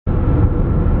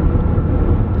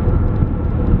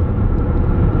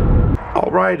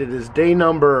All right, it is day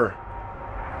number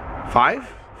five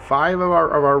of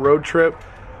our road trip.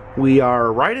 We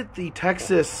are right at the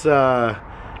Texas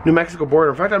New Mexico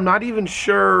border. In fact, I'm not even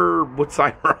sure what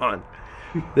side we're on.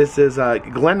 This is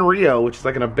Glen Rio, which is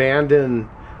like an abandoned,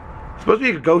 it's supposed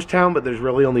to be a ghost town, but there's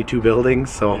really only 2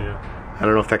 buildings, so yeah. I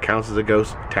don't know if that counts as a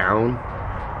ghost town.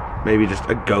 Maybe just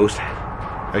a ghost,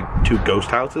 like 2 ghost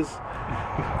houses.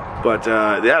 But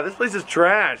yeah, this place is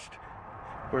trashed.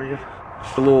 We're just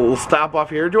a little stop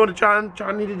off here. Do you want to,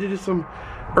 John needed to do some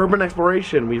urban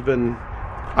exploration.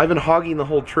 I've been hogging the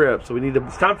whole trip, so we need to.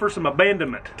 It's time for some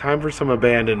abandonment. Time for some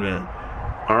abandonment.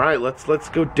 All right, let's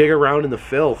go dig around in the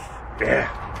filth.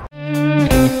 Yeah.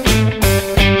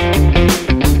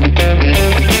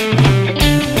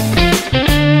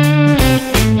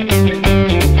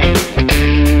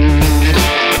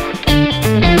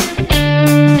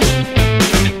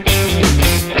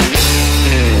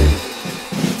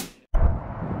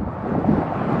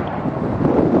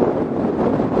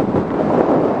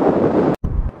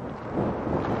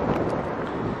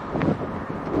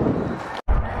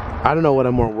 I don't know what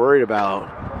I'm more worried about,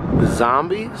 the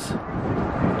zombies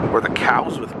or the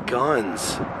cows with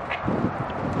guns.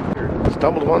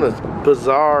 Stumbled upon this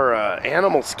bizarre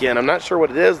animal skin. I'm not sure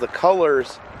what it is. The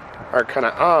colors are kind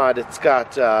of odd. It's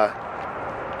got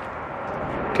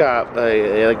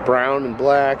like brown and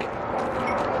black.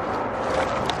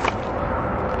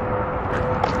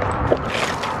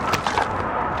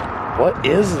 What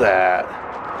is that?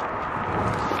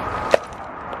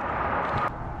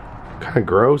 Kind of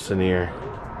gross in here.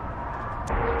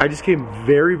 I just came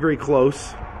very, very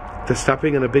close to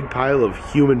stepping in a big pile of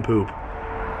human poop.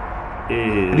 Do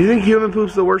you think human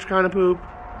poop's the worst kind of poop?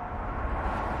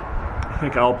 I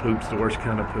think all poop's the worst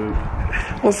kind of poop.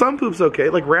 Well, some poop's okay.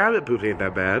 Like rabbit poop ain't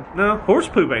that bad. No, horse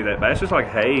poop ain't that bad. It's just like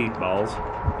hay balls.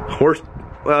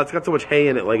 Well, it's got so much hay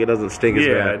in it, like it doesn't stink as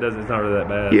bad. Yeah, it doesn't. It's not really that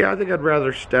bad. Yeah, I think I'd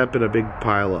rather step in a big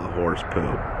pile of horse poop.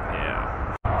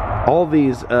 Yeah. All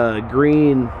these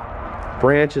green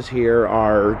branches here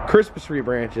are Christmas tree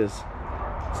branches.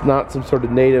 It's not some sort of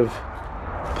native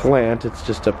plant, it's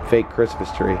just a fake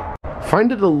Christmas tree.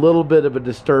 Find it a little bit of a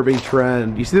disturbing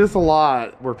trend. You see this a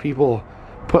lot where people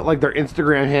put like their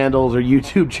Instagram handles or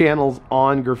YouTube channels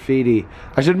on graffiti.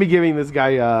 I shouldn't be giving this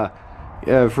guy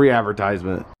a free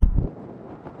advertisement.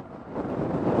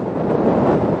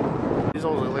 These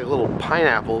almost look like little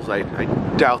pineapples. I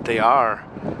doubt they are.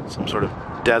 Some sort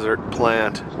of desert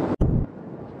plant.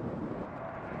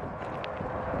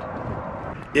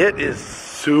 It is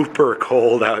super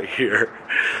cold out here.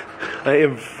 I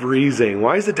am freezing.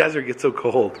 Why does the desert get so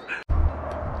cold?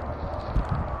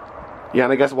 Yeah,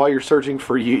 and I guess while you're searching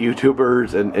for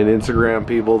YouTubers and Instagram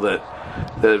people that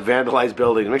vandalize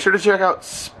buildings, make sure to check out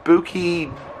Spooky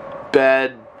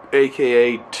Bed,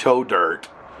 aka Toe Dirt.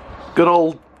 Good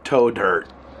old Toe Dirt.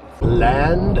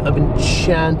 Land of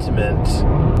Enchantment.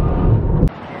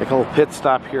 Make a little pit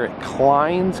stop here at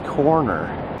Klein's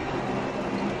Corner.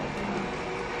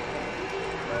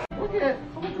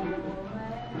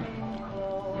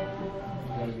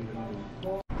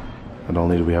 Not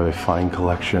only do we have a fine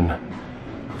collection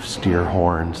of steer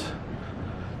horns,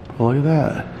 but look at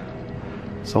that.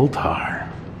 Zoltar.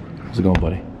 How's it going,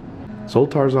 buddy?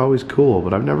 Zoltar's always cool,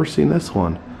 but I've never seen this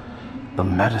one. The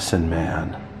Medicine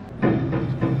Man.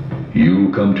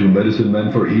 You come to Medicine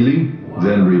Man for healing?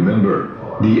 Then remember,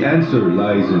 the answer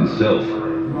lies in self.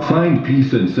 Find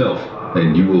peace in self,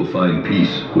 and you will find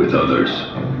peace with others.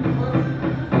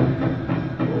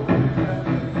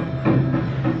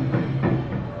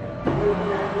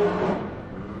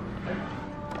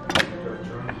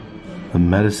 The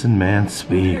Medicine Man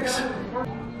speaks.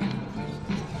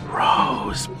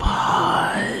 Rosebud.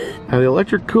 Now the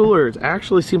electric coolers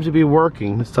actually seems to be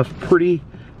working. This stuff's pretty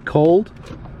cold.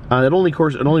 It only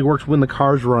works when the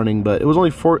car's running, but it was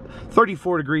only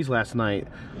 34 degrees last night,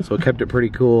 so it kept it pretty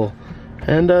cool.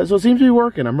 And so it seems to be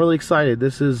working. I'm really excited.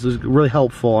 This is really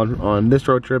helpful on this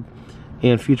road trip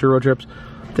and future road trips.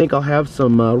 I think I'll have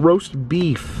some roast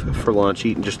beef for lunch,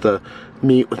 eating just the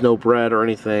meat with no bread or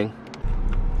anything.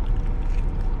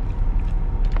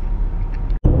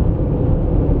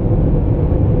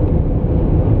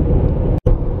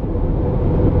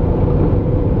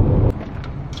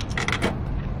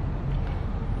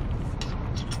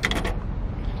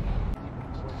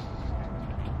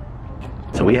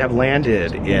 So we have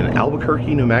landed in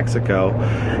Albuquerque, New Mexico,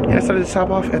 and I decided to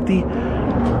stop off at the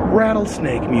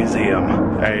Rattlesnake Museum.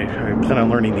 I plan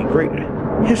on learning the great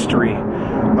history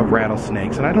of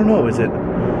rattlesnakes, and I don't know, isn't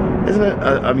it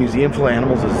a museum full of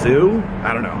animals, a zoo?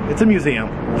 I don't know. It's a museum.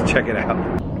 Check it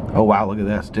out. Oh wow, look at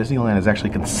this. Disneyland has actually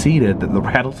conceded that the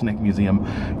Rattlesnake Museum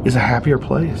is a happier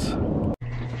place.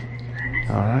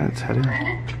 Alright, let's head in.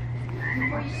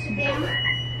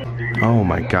 Oh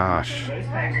my gosh.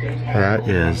 That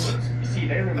is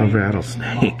a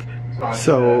rattlesnake.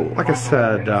 So, like I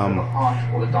said,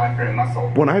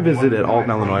 when I visited Alton,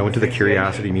 Illinois, I went to the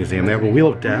Curiosity Museum. They have a Wheel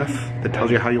of Death that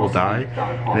tells you how you will die.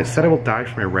 And it said I will die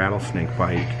from a rattlesnake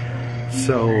bite.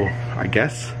 So, I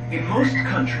guess, if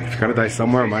you're gonna die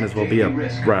somewhere, it might as well be a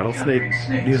rattlesnake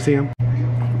museum.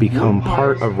 Become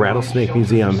part of Rattlesnake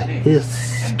Museum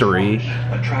history.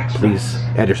 Please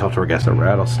add yourself to our guest, a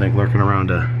rattlesnake lurking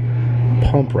around a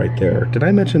pump right there. Did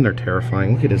I mention they're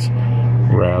terrifying? Look at his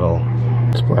rattle.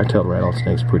 This black-tailed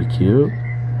rattlesnake's pretty cute.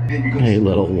 Hey,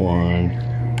 little one.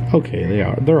 Okay, they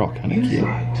are. They're all kind of cute.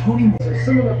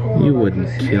 You wouldn't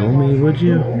kill me, would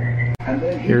you?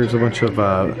 Here's a bunch of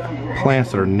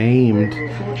plants that are named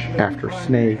after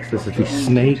snakes. This is the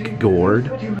snake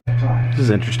gourd. This is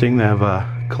interesting. They have a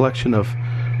collection of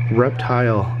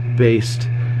reptile-based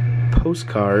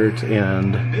postcards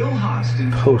and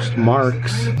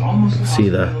postmarks. See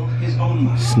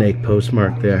the snake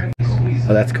postmark there.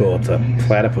 Oh, that's cool. It's a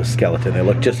platypus skeleton. They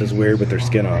look just as weird with their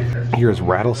skin on. Here's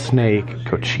rattlesnake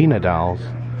cochina dolls.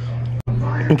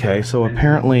 Okay, so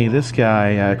apparently this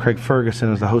guy, Craig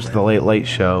Ferguson, is the host of the Late Late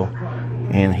Show,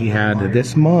 and he had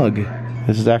this mug.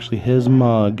 This is actually his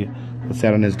mug that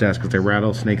sat on his desk. It's a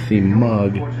rattlesnake-themed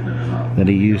mug that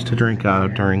he used to drink out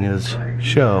of during his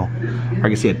show. Or I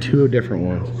guess he had two different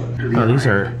ones. Oh, these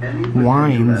are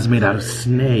wines made out of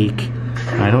snake.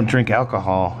 I don't drink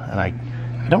alcohol, and I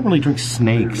don't really drink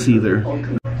snakes either.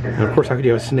 And of course, how could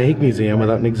you have a snake museum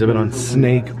without an exhibit on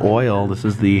snake oil? This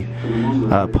is the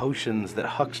potions that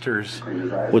hucksters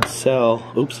would sell.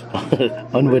 Oops,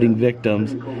 unwitting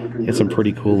victims. Get some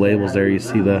pretty cool labels there. You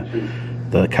see the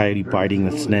coyote biting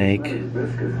the snake.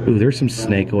 Ooh, there's some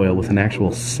snake oil with an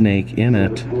actual snake in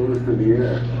it.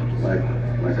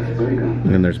 And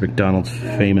then there's McDonald's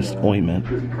famous ointment.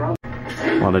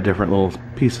 A lot of different little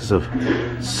pieces of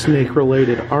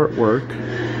snake-related artwork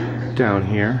down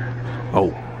here.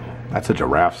 Oh, that's a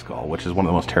giraffe skull, which is one of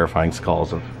the most terrifying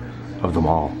skulls of them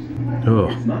all.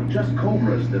 Ugh. It's not just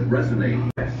cobras that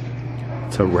resonate.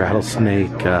 It's a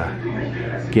rattlesnake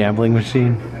gambling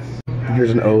machine.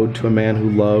 Here's an ode to a man who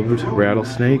loved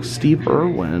rattlesnakes, Steve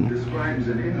Irwin.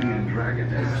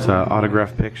 It's an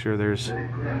autographed picture. There's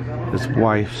his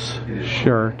wife's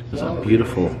shirt. There's a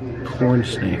beautiful corn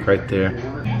snake right there.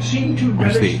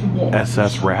 There's the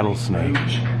SS rattlesnake.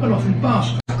 There's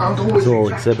a little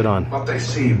exhibit on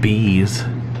bees.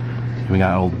 We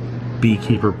got old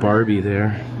beekeeper Barbie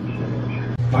there.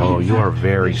 Oh, you are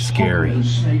very scary.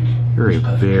 You're a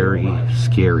very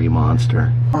scary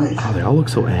monster. Oh, they all look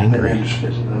so angry.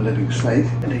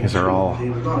 These are all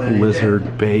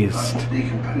lizard-based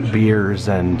beers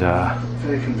and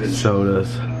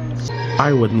sodas.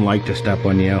 I wouldn't like to step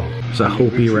on you. It's a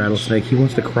Hopi rattlesnake. He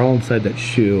wants to crawl inside that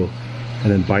shoe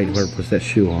and then bite whoever puts that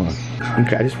shoe on.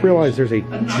 Okay, I just realized there's a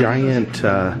giant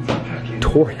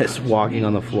tortoise walking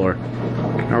on the floor.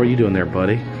 How are you doing there,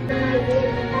 buddy?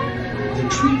 The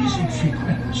trees it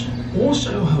frequents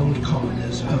also hold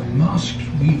colonies of masked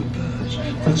weaver birds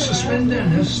that suspend their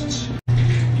nests.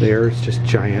 There's just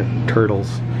giant turtles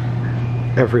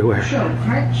everywhere.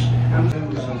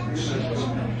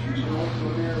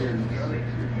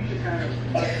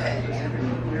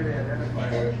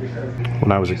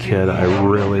 When I was a kid, I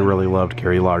really loved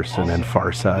Gary Larson and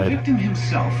Far Side.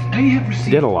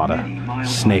 He did a lot of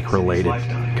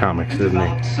snake-related comics, didn't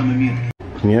he?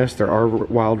 Yes, there are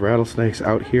wild rattlesnakes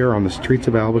out here on the streets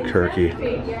of Albuquerque.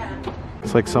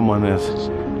 It's like someone has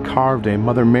carved a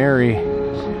Mother Mary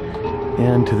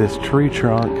into this tree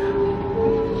trunk.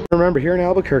 Remember, here in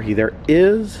Albuquerque, there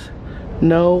is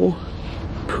no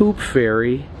poop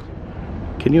fairy.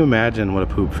 Can you imagine what a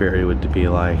poop fairy would be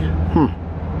like?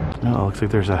 No, looks like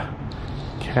there's a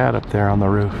cat up there on the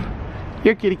roof.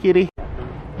 Here, kitty kitty.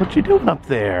 What you doing up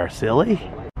there, silly?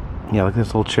 Yeah, look at this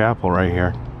little chapel right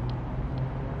here.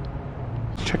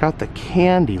 Check out the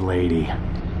Candy Lady.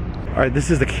 Alright,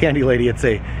 this is the Candy Lady. It's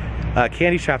a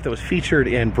candy shop that was featured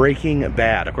in Breaking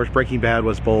Bad. Of course, Breaking Bad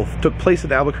took place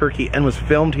in Albuquerque and was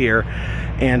filmed here.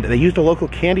 And they used a local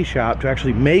candy shop to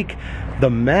actually make the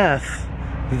meth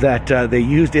that they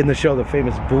used in the show, the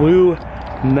famous blue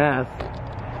meth.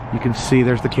 You can see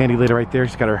there's the Candy Lady right there.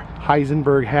 She's got her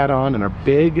Heisenberg hat on and her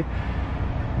big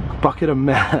bucket of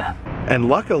meth. And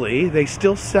luckily, they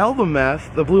still sell the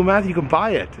meth, the blue meth. You can buy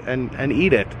it and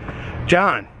eat it.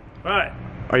 John. Right.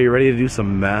 Are you ready to do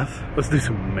some meth? Let's do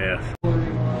some meth.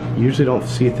 You usually don't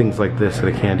see things like this at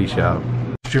a candy shop.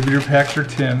 Distributor packs are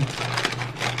tinned,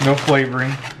 no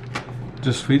flavoring,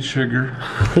 just sweet sugar,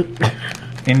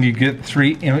 and you get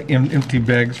 3 empty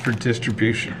bags for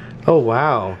distribution. Oh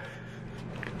wow,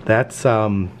 that's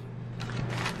a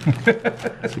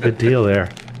good deal there.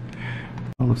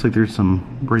 Oh, looks like there's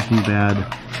some Breaking Bad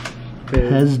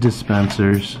Pez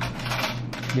dispensers.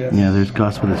 Yes. Yeah, there's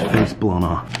Gus with his face blown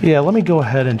off. Yeah, let me go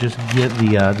ahead and just get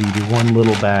the one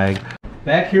little bag.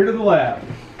 Back here to the lab.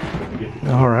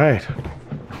 All right.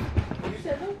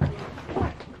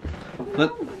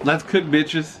 Let's cook,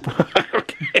 bitches.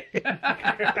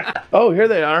 Oh, here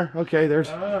they are. Okay,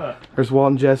 there's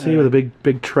Walt and Jesse with a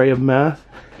big tray of meth.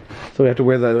 So we have to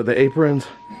wear the aprons.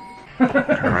 All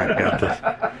right, got this.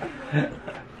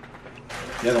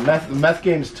 Yeah, the meth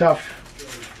game's tough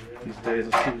these days.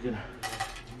 Let's see if we can.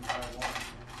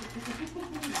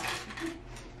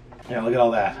 Yeah, look at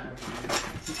all that.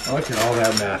 Look at all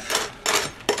that meth.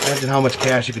 Imagine how much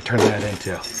cash you could turn that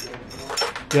into.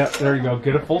 Yeah, there you go.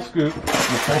 Get a full scoop.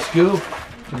 Full scoop.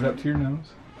 Put it up to your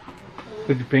nose.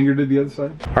 Put your finger to the other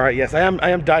side. All right, yes, I am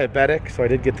diabetic, so I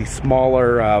did get the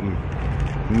smaller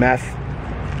meth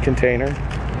container.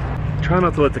 Try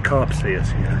not to let the cops see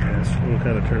us here, guys. We'll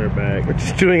kind of turn our back. We're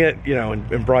just doing it, you know,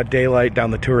 in broad daylight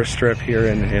down the tourist strip here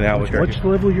in Albuquerque. Watch the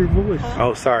level of your voice.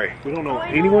 Oh, sorry. We don't know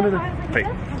anyone in the... Hey,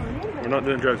 we're not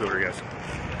doing drugs over here, guys.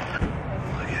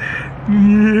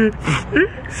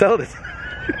 Sell this.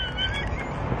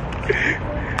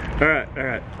 All right.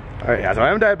 All right, yeah, so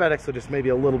I am diabetic, so just maybe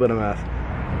a little bit of meth.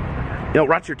 You know,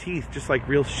 rots your teeth just like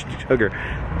real sugar.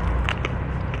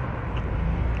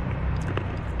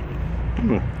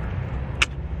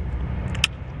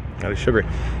 That is sugary.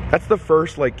 That's the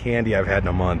first like candy I've had in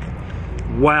a month.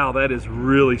 Wow, that is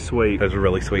really sweet. That's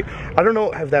really sweet. I don't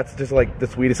know if that's just like the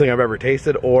sweetest thing I've ever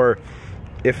tasted, or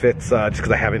if it's just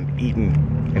because I haven't eaten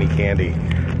any candy.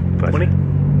 But 20?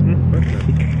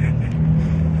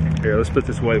 Here, let's put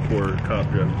this away before a cop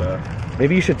drives by.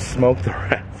 maybe you should smoke the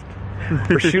rest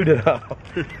or shoot it up.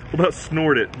 What about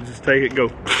snort it and just take it and go?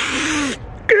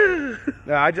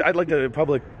 No, I'd like to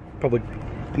public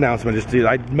announcement. Just do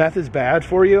meth is bad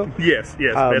for you. Yes,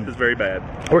 meth is very bad.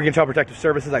 Working in Child Protective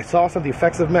Services, I saw some of the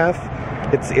effects of meth.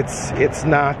 It's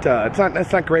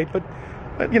not great, but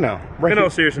you know. In all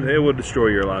seriousness, it will destroy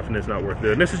your life, and it's not worth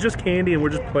it. And this is just candy, and we're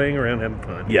just playing around, having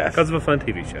fun. Yes, because of a fun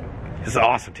TV show. It's an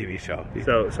awesome TV show.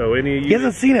 So any of you... He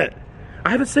hasn't seen it.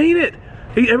 I haven't seen it.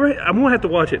 I'm gonna have to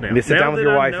watch it now. You need to sit down with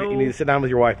your wife. You need to sit down with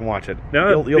your wife and watch it. Now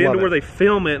you'll been love to where it. they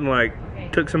film it and like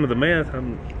took some of the meth.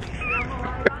 I'm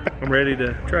ready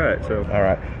to try it. So all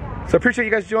right. So appreciate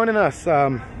you guys joining us.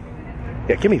 Yeah,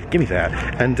 give me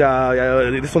that. And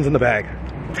this one's in the bag.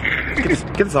 Get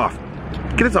this off.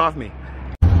 Get this off me.